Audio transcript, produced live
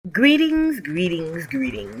Greetings, greetings,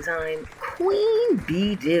 greetings. I'm Queen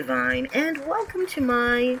Bee Divine, and welcome to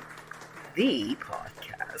the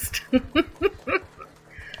podcast.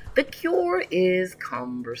 The cure is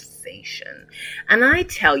conversation. And I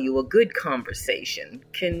tell you, a good conversation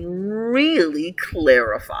can really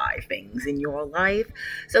clarify things in your life.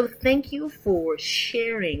 So thank you for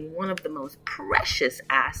sharing one of the most precious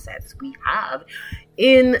assets we have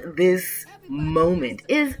in this moment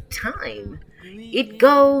is time. It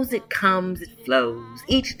goes, it comes, it flows.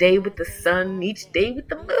 Each day with the sun, each day with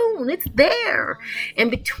the moon. It's there.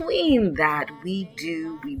 And between that, we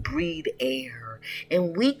breathe air.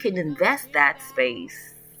 And we can invest that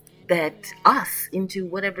space, us into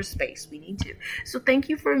whatever space we need to. So thank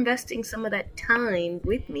you for investing some of that time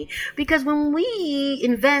with me. Because when we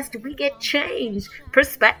invest, we get change,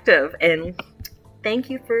 perspective. And thank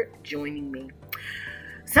you for joining me.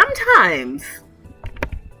 Sometimes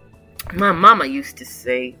my mama used to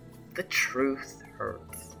say, the truth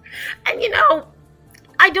hurts. And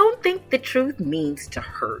I don't think the truth means to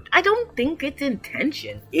hurt. I don't think its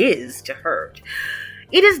intention is to hurt.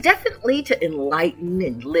 It is definitely to enlighten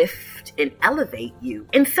and lift and elevate you.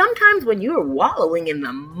 And sometimes when you're wallowing in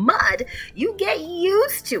the mud, you get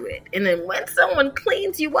used to it. And then when someone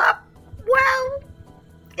cleans you up, well,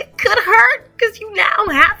 it could hurt because you now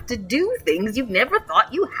have to do things you never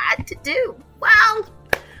thought you had to do. Well,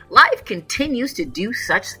 life continues to do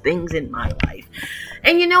such things in my life.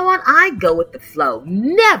 And you know what? I go with the flow.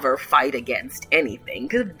 Never fight against anything,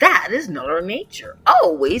 because that is not our nature.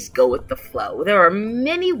 Always go with the flow. There are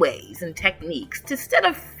many ways and techniques. Instead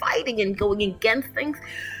of fighting and going against things,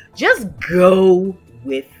 just go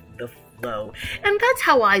with the flow. And that's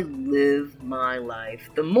how I live my life.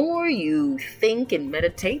 The more you think and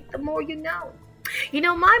meditate, the more you know.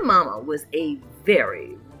 My mama was a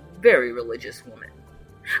very, very religious woman.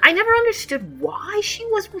 I never understood why she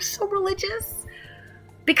was so religious.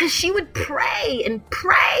 Because she would pray and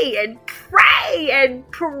pray and pray and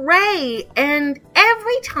pray. And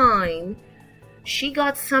every time she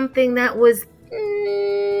got something that was,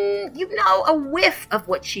 a whiff of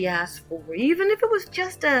what she asked for, even if it was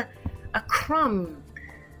just a crumb,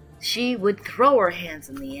 she would throw her hands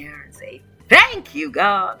in the air and say, "Thank you,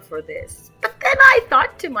 God, for this." But then I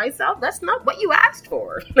thought to myself, that's not what you asked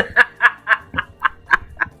for.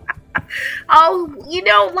 Oh,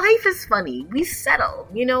 life is funny. We settle.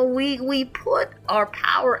 We put our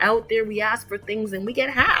power out there. We ask for things and we get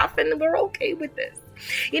half, and we're okay with this.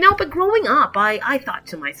 But growing up, I thought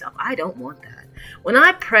to myself, I don't want that. When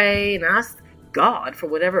I pray and ask God for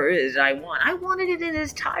whatever it is I wanted it in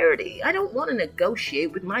its entirety. I don't want to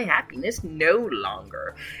negotiate with my happiness no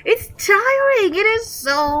longer. It's tiring. It is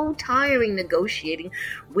so tiring negotiating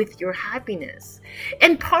with your happiness.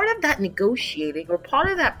 And part of that negotiating, or part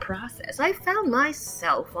of that process, I found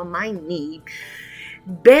myself on my knee,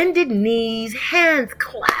 bended knees, hands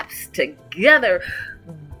clasped together,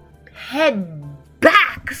 head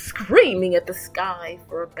back, screaming at the sky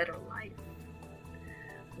for a better life.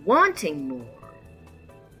 Wanting more.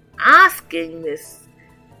 Asking this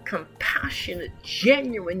compassionate,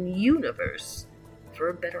 genuine universe for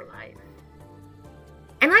a better life.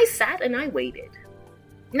 And I sat and I waited.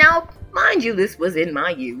 Now, mind you, this was in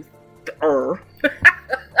my youth. And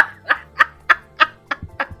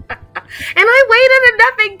I waited and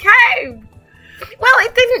nothing came. Well,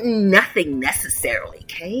 nothing necessarily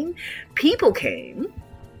came. People came.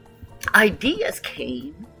 Ideas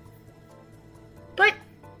came. But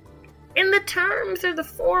in the terms or the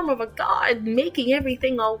form of a God making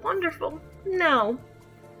everything all wonderful, no,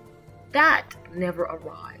 that never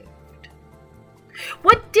arrived.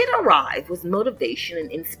 What did arrive was motivation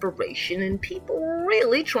and inspiration and people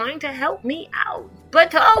really trying to help me out.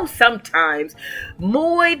 But sometimes,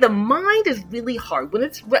 the mind is really hard. When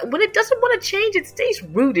it doesn't want to change, it stays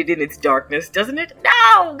rooted in its darkness, doesn't it?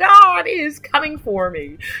 No, God is coming for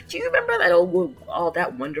me. Do you remember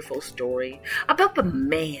that wonderful story about the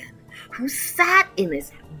man who sat in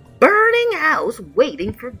his burning house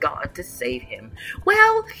waiting for God to save him?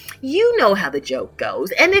 Well, you know how the joke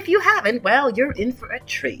goes, and if you haven't, well, you're in for a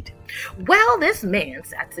treat. Well, this man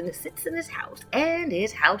sits in his house, and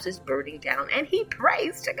his house is burning down, and he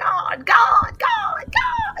prays to God, God, God,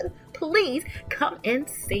 God, please come and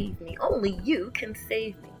save me. Only you can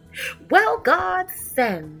save me. Well, God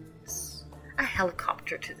sends a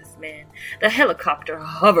helicopter to this man. The helicopter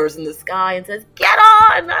hovers in the sky and says, "Get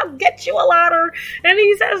on, I'll get you a ladder." And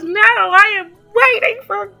he says, "No, I am waiting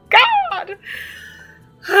for God."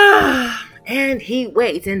 And he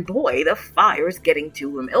waits, and boy, the fire's getting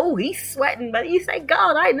to him. Oh, he's sweating, but he said,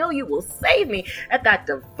 "God, I know you will save me." At that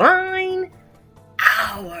divine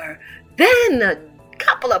hour, then the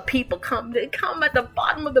couple of people come at the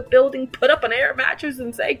bottom of the building, put up an air mattress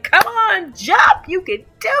and say, "Come on, jump, you can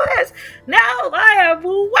do this. Now I am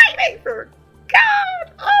waiting for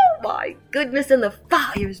God." Oh my goodness, and the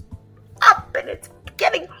fire's up and it's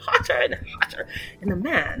getting hotter and hotter. And the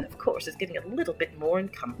man, of course, is getting a little bit more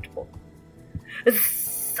uncomfortable.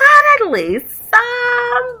 Suddenly,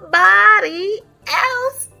 somebody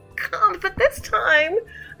else comes, but this time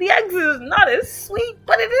the exit is not as sweet,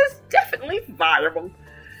 but it is definitely viable.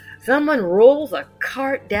 Someone rolls a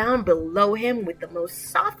cart down below him with the most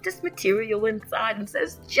softest material inside and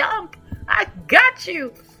says, "Jump, I got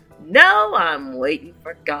you." No, I'm waiting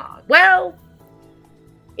for God. Well,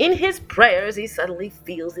 in his prayers, he suddenly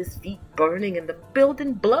feels his feet burning and the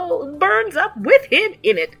building burns up with him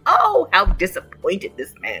in it. Oh, how disappointed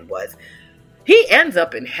this man was. He ends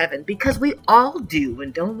up in heaven because we all do,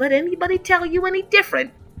 and don't let anybody tell you any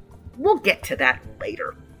different. We'll get to that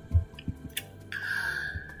later.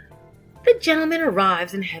 The gentleman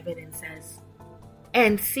arrives in heaven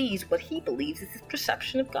and sees what he believes is his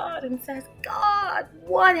perception of God and says, "God,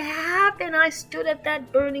 what happened? I stood at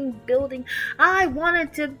that burning building. I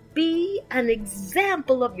wanted to be an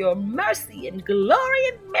example of your mercy and glory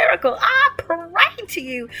and miracle. I prayed to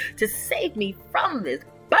you to save me from this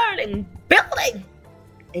burning building,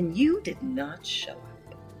 and you did not show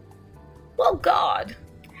up." Well, God,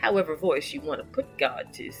 however voice you want to put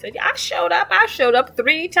God to, said, I showed up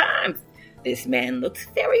 3 times. This man looks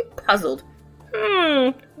very puzzled.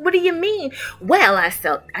 What do you mean? Well, I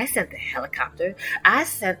sent the helicopter, I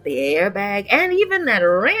sent the airbag, and even that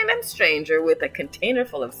random stranger with a container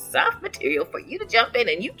full of soft material for you to jump in,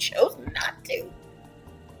 and you chose not to.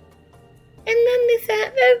 And then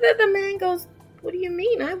the man goes, "What do you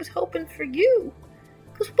mean? I was hoping for you."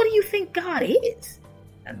 Because what do you think God is?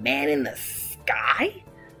 A man in the sky?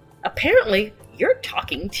 Apparently, you're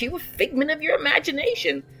talking to a figment of your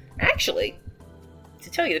imagination. Actually, to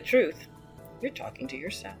tell you the truth, you're talking to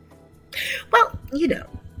yourself. Well,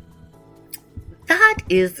 that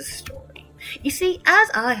is the story. You see,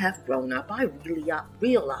 as I have grown up, I really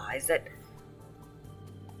realize that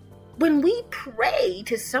when we pray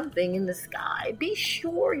to something in the sky, be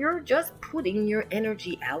sure you're just putting your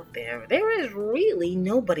energy out there. There is really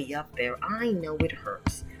nobody up there. I know it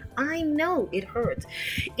hurts.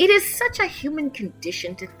 It is such a human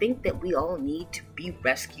condition to think that we all need to be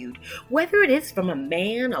rescued, whether it is from a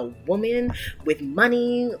man, a woman, with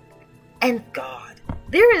money, and God.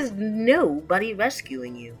 There is nobody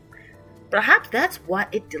rescuing you. Perhaps that's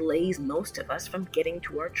what it delays most of us from getting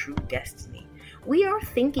to our true destiny. We are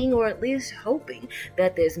thinking, or at least hoping,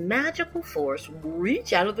 that this magical force will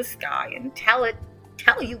reach out of the sky and tell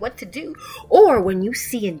you what to do. Or when you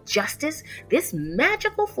see injustice, this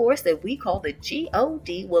magical force that we call the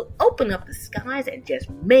God will open up the skies and just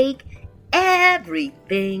make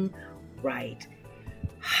everything right.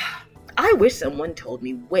 I wish someone told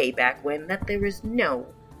me way back when that there is no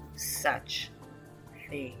such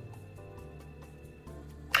thing.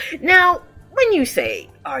 Now, when you say,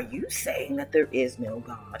 "Are you saying that there is no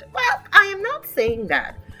God?" Well, I am not saying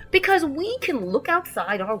that, because we can look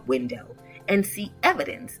outside our window and see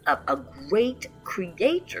evidence of a great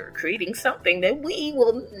creator creating something that we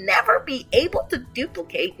will never be able to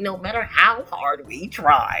duplicate no matter how hard we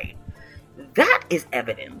try. That is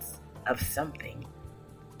evidence of something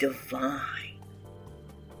divine.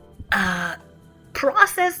 A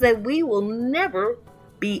process that we will never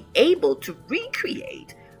be able to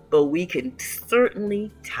recreate, but we can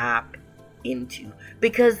certainly tap into.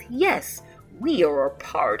 Because yes, we are a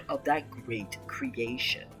part of that great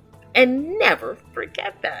creation. And never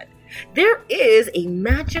forget that. There is a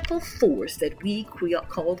magical force that we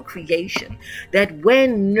call creation, that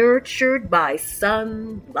when nurtured by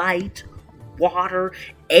sun, light, water,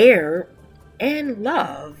 air, and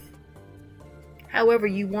love, however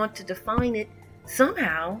you want to define it,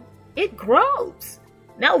 somehow it grows.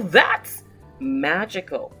 Now that's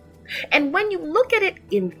magical. And when you look at it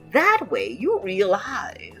in that way, you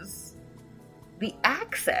realize the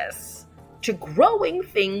access to growing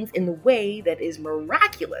things in the way that is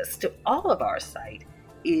miraculous to all of our sight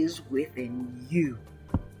is within you.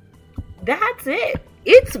 That's it.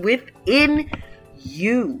 It's within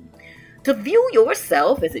you. To view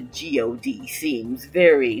yourself as a God seems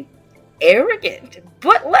very arrogant,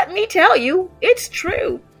 but let me tell you, it's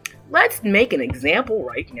true. Let's make an example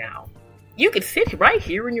right now. You could sit right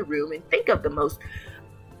here in your room and think of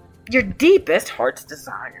your deepest heart's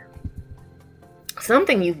desire.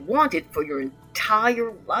 Something you've wanted for your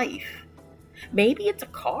entire life. Maybe it's a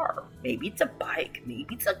car. Maybe it's a bike.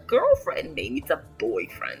 Maybe it's a girlfriend. Maybe it's a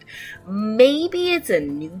boyfriend. Maybe it's a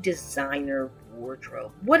new designer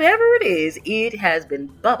wardrobe. Whatever it is, it has been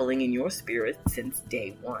bubbling in your spirit since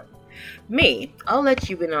day one. Me, I'll let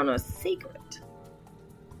you in on a secret.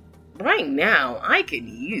 Right now, I could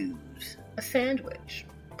use a sandwich.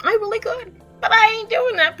 I really could, but I ain't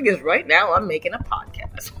doing that because right now I'm making a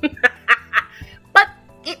podcast. But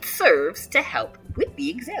it serves to help with the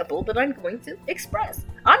example that I'm going to express.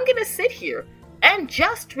 I'm going to sit here and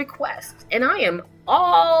just request, and I am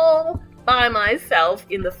all by myself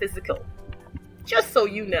in the physical, just so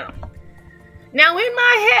you know. Now in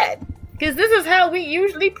my head, because this is how we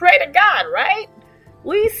usually pray to God, right?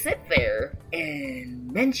 We sit there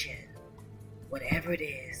and mention whatever it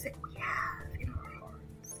is that we have in our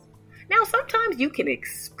hearts. Now sometimes you can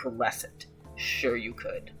express it. Sure you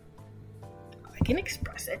could. I can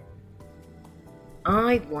express it.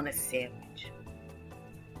 I want a sandwich.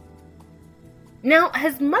 Now,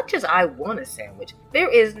 as much as I want a sandwich, there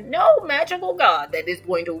is no magical God that is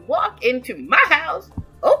going to walk into my house,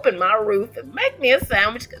 open my roof, and make me a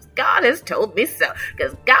sandwich because God has told me so,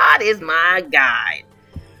 because God is my guide.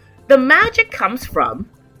 The magic comes from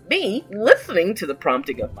me listening to the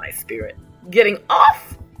prompting of my spirit, getting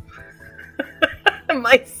off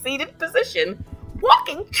my seated position,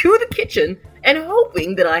 walking to the kitchen, and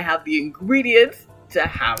hoping that I have the ingredients to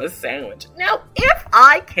have a sandwich. Now, if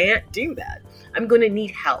I can't do that, I'm going to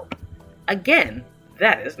need help. Again,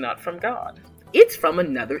 that is not from God. It's from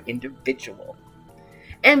another individual.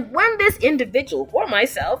 And when this individual, or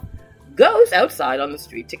myself, goes outside on the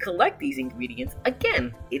street to collect these ingredients,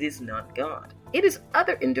 again, it is not God. It is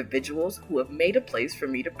other individuals who have made a place for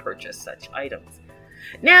me to purchase such items.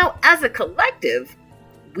 Now, as a collective,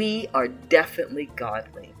 we are definitely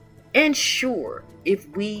godly. And sure, if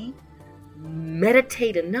we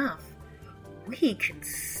meditate enough, we can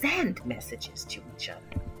send messages to each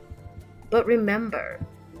other. But remember,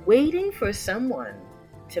 waiting for someone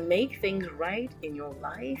to make things right in your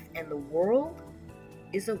life and the world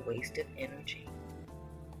is a waste of energy.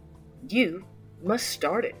 You must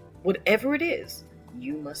start it. Whatever it is,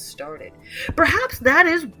 you must start it. Perhaps that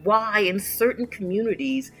is why in certain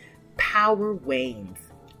communities, power wanes.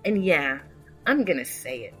 And yeah, I'm gonna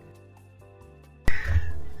say it.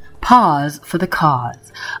 Pause for the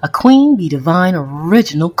Cause, a Queen Bee Divine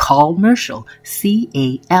original commercial,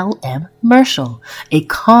 CALM commercial, a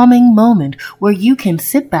calming moment where you can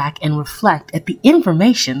sit back and reflect at the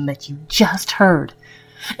information that you just heard.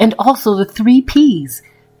 And also the 3 Ps,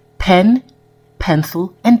 pen,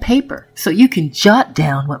 pencil, and paper, so you can jot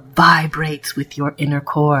down what vibrates with your inner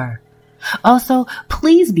core. Also,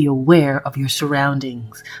 please be aware of your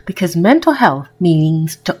surroundings, because mental health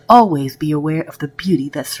means to always be aware of the beauty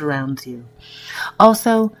that surrounds you.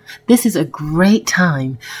 Also, this is a great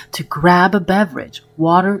time to grab a beverage,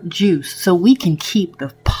 water, juice, so we can keep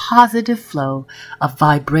the positive flow of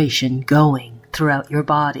vibration going throughout your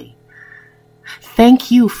body.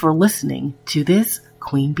 Thank you for listening to this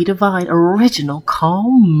Queen Bee Divine original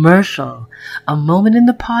commercial, a moment in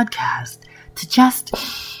the podcast to just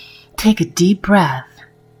take a deep breath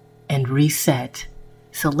and reset.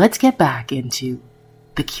 So let's get back into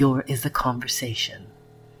The Cure is a Conversation.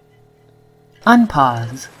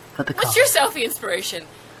 Unpause for the call. What's your selfie inspiration?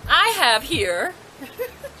 I have here...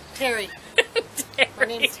 Terry. Terry. My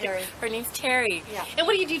name's Terry. Her name's Terry. Yeah. And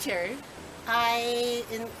what do you do, Terry?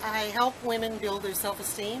 I help women build their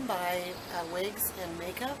self-esteem by wigs and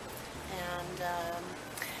makeup, and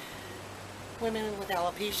women with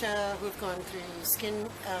alopecia who've gone through skin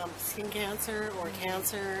cancer or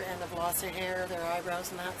cancer and have lost their hair, their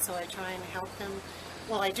eyebrows and that, so I try and help them.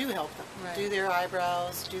 Well, I do help them. Right. Do their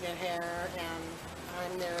eyebrows, do their hair, and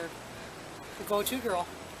I'm their go-to girl.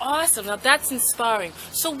 Awesome. Now that's inspiring.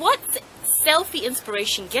 So what selfie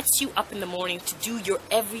inspiration gets you up in the morning to do your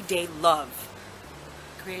everyday love?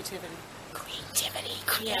 Creativity. Creativity.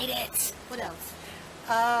 Create it. What else?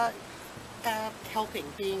 Helping,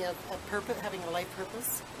 being a purpose, having a life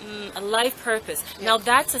purpose. A life purpose. Yeah. Now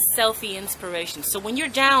that's a selfie inspiration. So when you're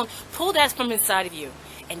down, pull that from inside of you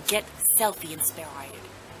and get selfie inspired.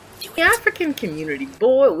 Do The it. African community,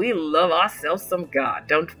 boy, we love ourselves some God,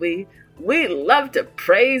 don't we? We love to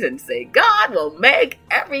praise and say, God will make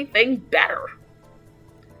everything better.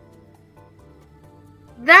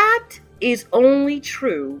 That is only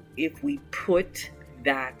true if we put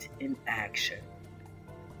that in action.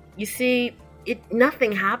 You see,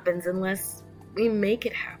 nothing happens unless we make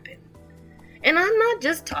it happen. And I'm not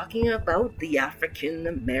just talking about the African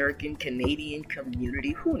American Canadian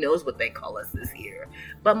community. Who knows what they call us this year?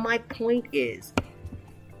 But my point is,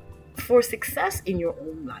 for success in your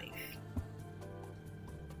own life,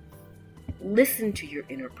 listen to your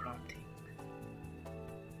inner prompting.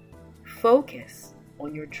 Focus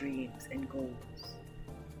on your dreams and goals.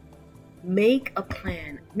 Make a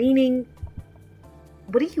plan, meaning,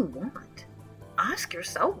 what do you want? Ask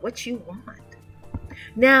yourself what you want.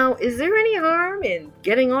 Now, is there any harm in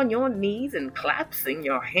getting on your knees and clasping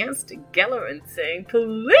your hands together and saying,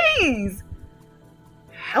 please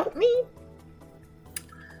help me?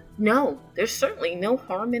 No, there's certainly no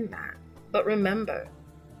harm in that. But remember,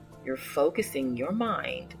 you're focusing your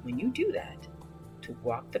mind when you do that to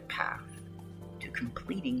walk the path to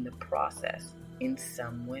completing the process in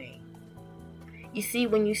some way. You see,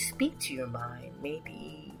 when you speak to your mind,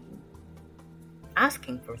 maybe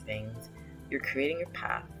asking for things, you're creating your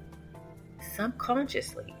path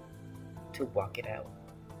subconsciously to walk it out.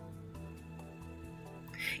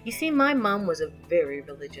 You see, my mom was a very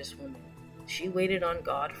religious woman. She waited on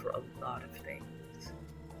God for a lot of things.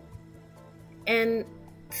 And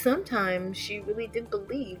sometimes she really did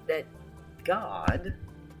believe that God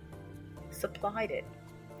supplied it.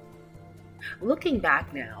 Looking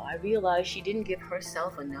back now, I realize she didn't give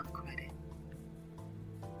herself enough credit.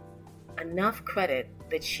 Enough credit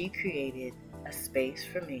that she created a space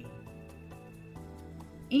for me.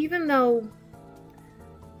 Even though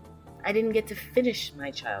I didn't get to finish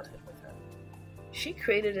my childhood with her, she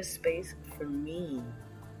created a space for me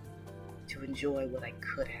to enjoy what I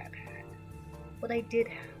could have had, what I did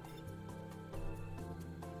have.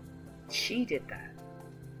 She did that.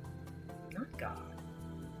 Not God.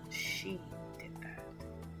 She did that.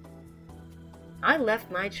 I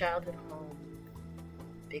left my childhood home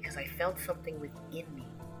because I felt something within me.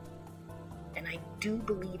 And I do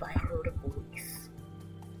believe I heard a voice.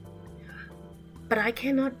 But I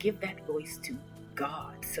cannot give that voice to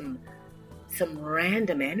God, some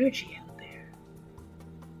random energy out there.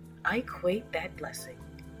 I equate that blessing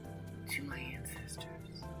to my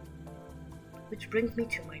ancestors. Which brings me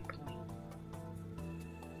to my point.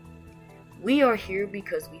 We are here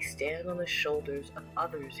because we stand on the shoulders of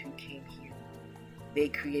others who came here. They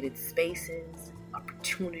created spaces,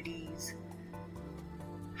 opportunities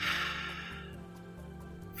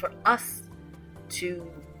for us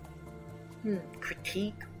to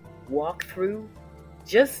critique, walk through,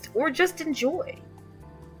 just enjoy.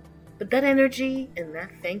 But that energy and that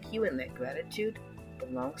thank you and that gratitude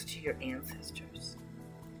belongs to your ancestors.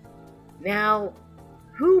 Now,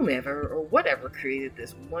 whomever or whatever created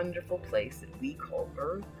this wonderful place that we call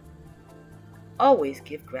Earth, always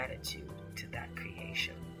give gratitude to that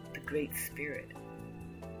creation, the Great Spirit.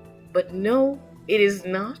 But no, it is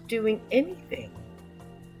not doing anything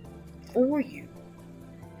for you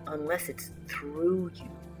unless it's through you.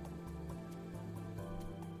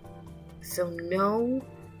 So know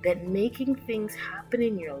that making things happen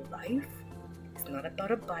in your life is not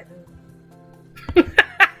about a button.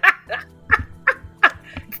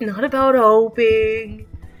 It's not about hoping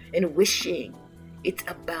and wishing. It's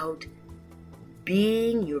about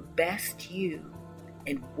being your best you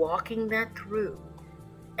and walking that through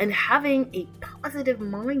and having a positive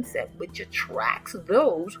mindset which attracts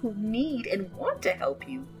those who need and want to help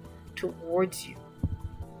you towards you.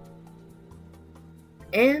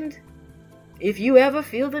 And if you ever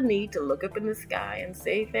feel the need to look up in the sky and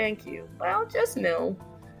say thank you, well, just know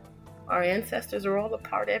our ancestors are all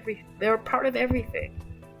they're a part of everything.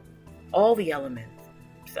 All the elements.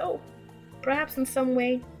 So, perhaps in some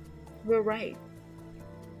way, we're right.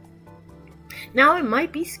 Now, it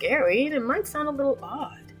might be scary and it might sound a little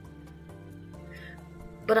odd.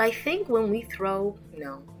 But I think when we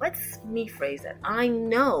let's rephrase that. I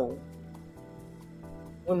know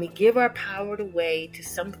when we give our power away to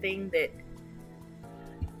something that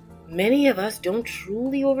many of us don't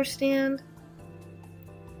truly understand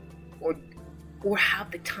or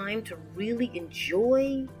have the time to really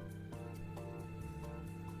enjoy,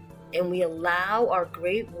 and we allow our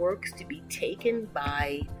great works to be taken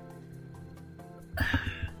by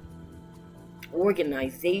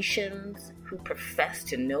organizations who profess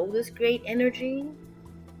to know this great energy,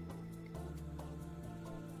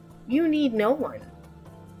 you need no one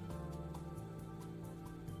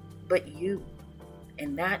but you,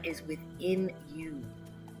 and that is within you.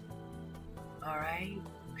 Alright?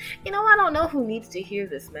 I don't know who needs to hear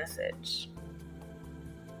this message,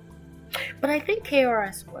 but I think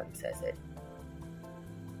KRS-One says it.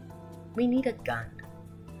 We need a gun.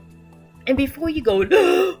 And before you go,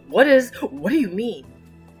 what do you mean?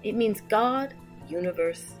 It means God,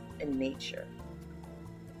 universe, and nature.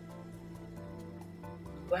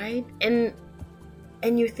 Right? And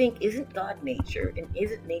you think, isn't God nature? And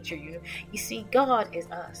isn't nature universe? You see, God is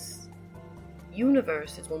us.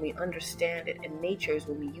 Universe is when we understand it, and nature is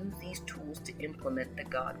when we use these tools to implement the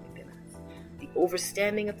God within us. The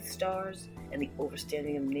overstanding of the stars and the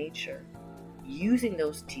overstanding of nature using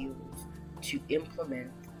those tools to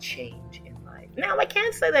implement change in life. Now, I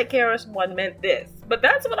can't say that KRS-One meant this, but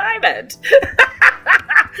that's what I meant.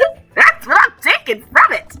 That's what I'm taking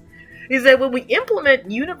from it. Is that when we implement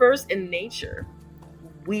universe and nature,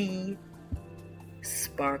 we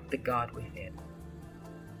spark the God within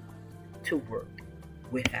to work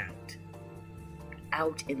without,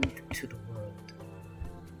 out into the world.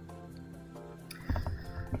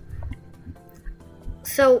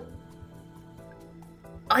 So,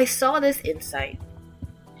 I saw this insight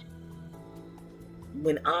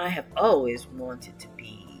when I have always wanted to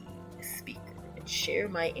be a speaker and share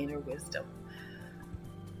my inner wisdom.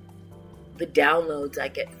 The downloads I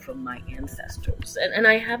get from my ancestors. And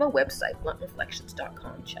I have a website,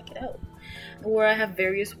 bluntreflections.com, check it out, where I have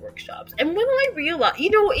various workshops. And when I realized,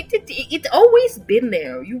 it's always been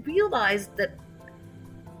there. You realize that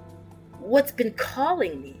what's been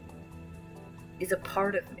calling me is a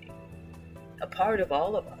part of me, a part of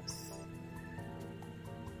all of us.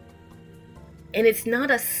 And it's not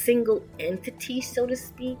a single entity, so to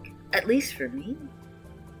speak, at least for me.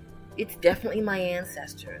 It's definitely my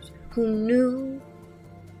ancestors who knew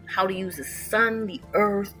how to use the sun, the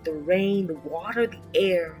earth, the rain, the water, the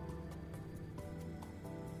air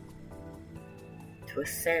to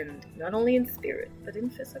ascend, not only in spirit, but in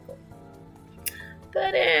physical.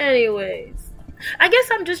 But anyways, I guess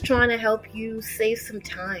I'm just trying to help you save some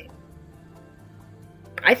time.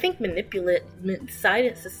 I think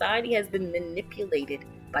society has been manipulated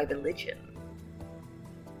by religion.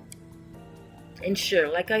 And sure,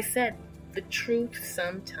 like I said, the truth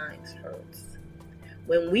sometimes hurts.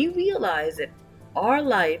 When we realize that our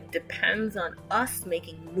life depends on us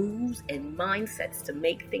making moves and mindsets to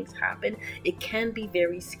make things happen, it can be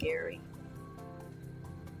very scary.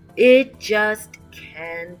 It just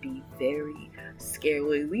can be very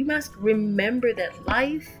scary. We must remember that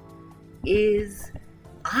life is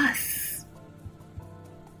us.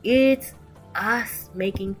 It's us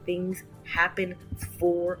making things happen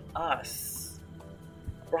for us.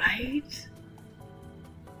 Right?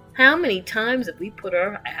 How many times have we put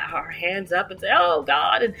our hands up and say, oh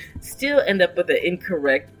God, and still end up with an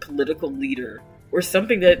incorrect political leader or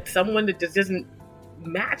someone that just doesn't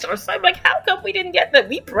match our side? Like, how come we didn't get that?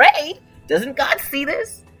 We prayed. Doesn't God see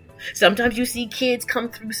this? Sometimes you see kids come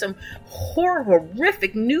through some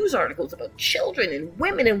horrific news articles about children and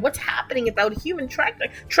women and what's happening about human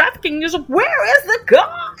trafficking. You're like, where is the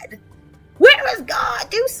God? Where is God?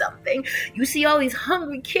 Do something. You see all these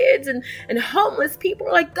hungry kids and homeless people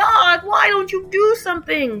are like, God, why don't you do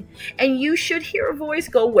something? And you should hear a voice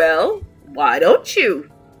go, well, why don't you?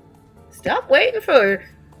 Stop waiting for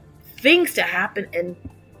things to happen and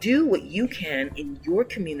do what you can in your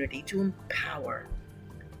community to empower.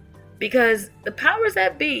 Because the powers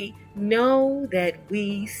that be know that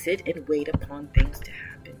we sit and wait upon things to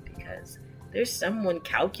happen because there's someone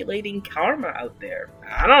calculating karma out there.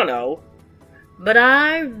 I don't know. But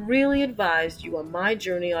I really advised you on my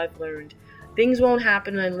journey. I've learned things won't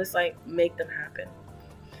happen unless I make them happen.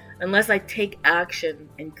 Unless I take action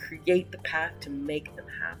and create the path to make them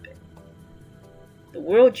happen. The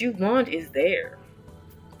world you want is there.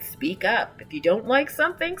 Speak up. If you don't like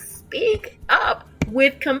something, speak up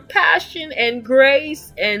with compassion and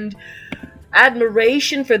grace and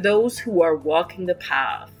admiration for those who are walking the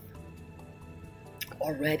path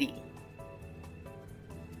already.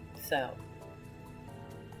 So,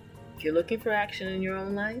 if you're looking for action in your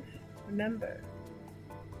own life, remember,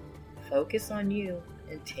 focus on you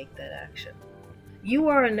and take that action. You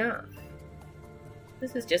are enough.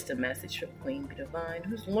 This is just a message from Queen Bee Divine,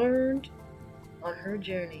 who's learned on her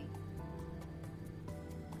journey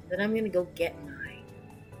that I'm going to go get mine.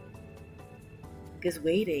 Because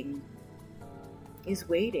waiting is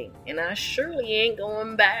waiting. And I surely ain't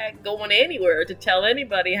going anywhere to tell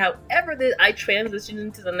anybody, however I transition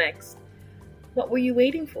into the next. What were you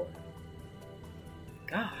waiting for?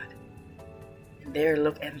 God. And they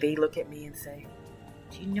look at me and say,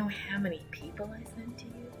 do you know how many people I sent to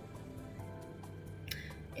you?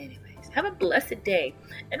 Anyways, have a blessed day.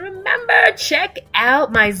 And remember, check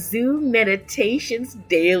out my Zoom meditations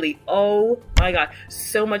daily. Oh my God,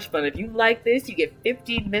 so much fun. If you like this, you get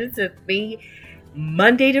 15 minutes of me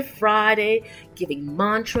Monday to Friday, giving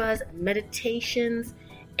mantras, meditations,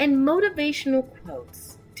 and motivational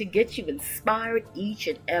quotes to get you inspired each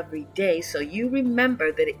and every day, so you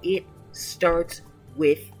remember that it starts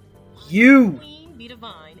with you. Queen Bee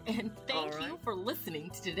Divine, and thank you for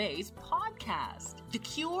listening to today's podcast. The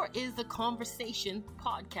Cure is a Conversation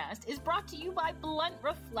podcast is brought to you by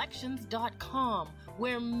BluntReflections.com,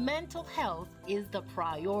 where mental health is the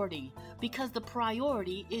priority, because the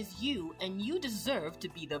priority is you, and you deserve to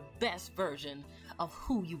be the best version of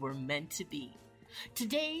who you were meant to be.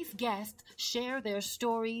 Today's guests share their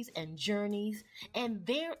stories and journeys and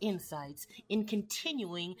their insights in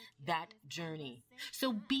continuing that journey.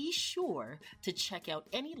 So be sure to check out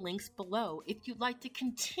any links below if you'd like to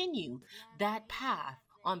continue that path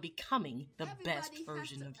on becoming the best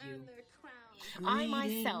version of you. I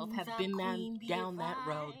myself have been down that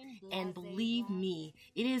road, and believe me,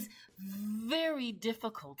 it is very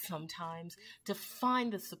difficult sometimes to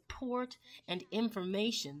find the support and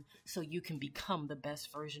information so you can become the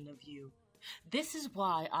best version of you. This is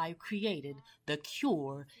why I created The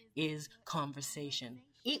Cure is Conversation.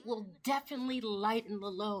 It will definitely lighten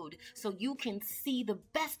the load so you can see the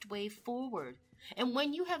best way forward. And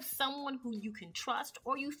when you have someone who you can trust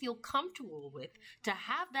or you feel comfortable with to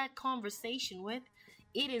have that conversation with,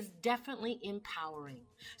 it is definitely empowering.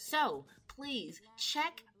 So please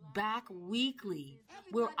check back weekly,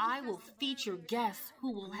 where I will feature guests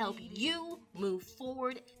who will help you move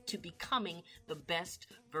forward to becoming the best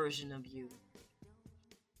version of you.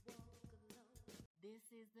 This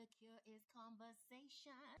is The Cure is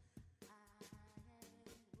Conversation.